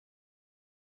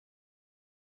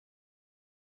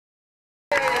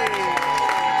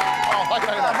Oh, thank you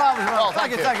very much. Oh,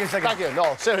 thank you. Thank you.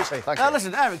 No, seriously, thank you.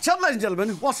 Listen, Eric, tell ladies and gentlemen,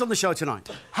 what's on the show tonight?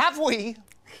 Have we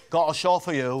got a show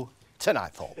for you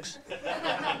tonight, folks?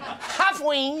 Have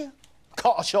we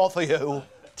got a show for you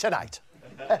tonight?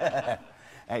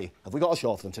 Hey, have we got a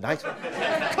show for them tonight?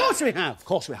 Of course we have. Of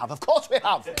course we have. Of course we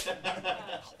have.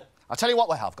 I'll tell you what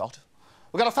we have got.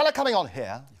 We've got a fella coming on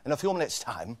here in a few minutes'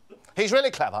 time. He's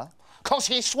really clever, because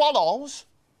he swallows...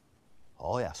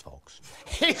 Oh, yes, folks.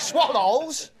 He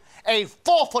swallows a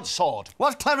 4-foot sword.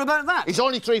 What's clever about that? He's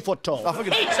only 3 foot tall. He's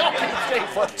only 3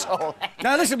 foot tall.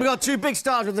 Now, listen, we've got two big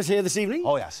stars with us here this evening.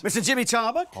 Oh, yes. Mr. Jimmy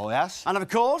Tarbuck. Oh, yes. And, of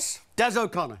course, Des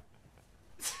O'Connor.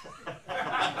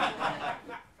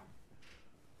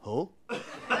 Who?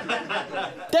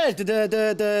 Des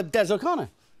O'Connor.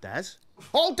 Des?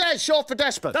 Oh, Des, short for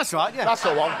desperate. That's right, yeah. That's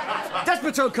the one.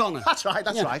 Desperate O'Connor. That's right,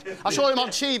 that's right. I saw him on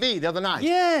TV the other night.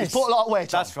 Yes. He's put a lot of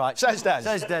weight on. That's right. Says Des.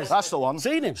 Says Des. That's the one.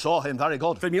 Seen him? Saw him, very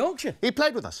good. From Yorkshire. He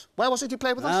played with us. Where was it he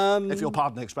played with us? If you'll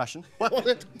pardon the expression. Where was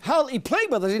it? Hull. He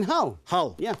played with us in Hull.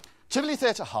 Hull. Yeah. Tivoli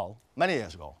Theatre Hull, many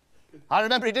years ago. I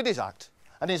remember he did his act,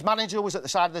 and his manager was at the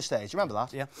side of the stage. You remember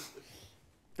that? Yeah.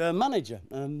 The manager.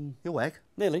 You awake?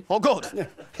 Nearly. Oh, good. Yeah.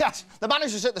 Yes, the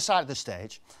manager was at the side of the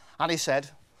stage, and he said,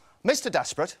 Mr.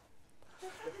 Desperate,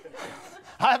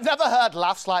 I have never heard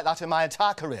laughs like that in my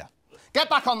entire career. Get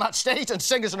back on that stage and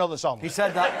sing us another song. He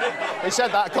said that. He said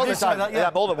that a couple of times.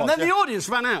 Yeah, more than once. And then the audience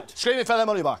ran out. Screaming for their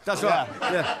money back. That's right.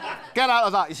 Yeah. Get out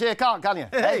of that. You see, you can't, can you?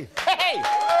 Hey. Hey!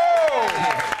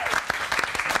 Oh.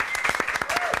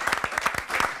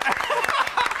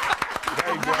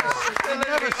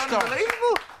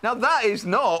 Unbelievable. Now, that is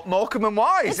not Morecambe and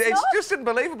Wise. It's just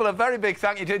unbelievable. A very big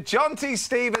thank you to Jonty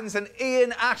Stevens and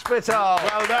Ian Ashpitel.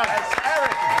 Well done. Yes,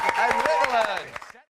 Eric.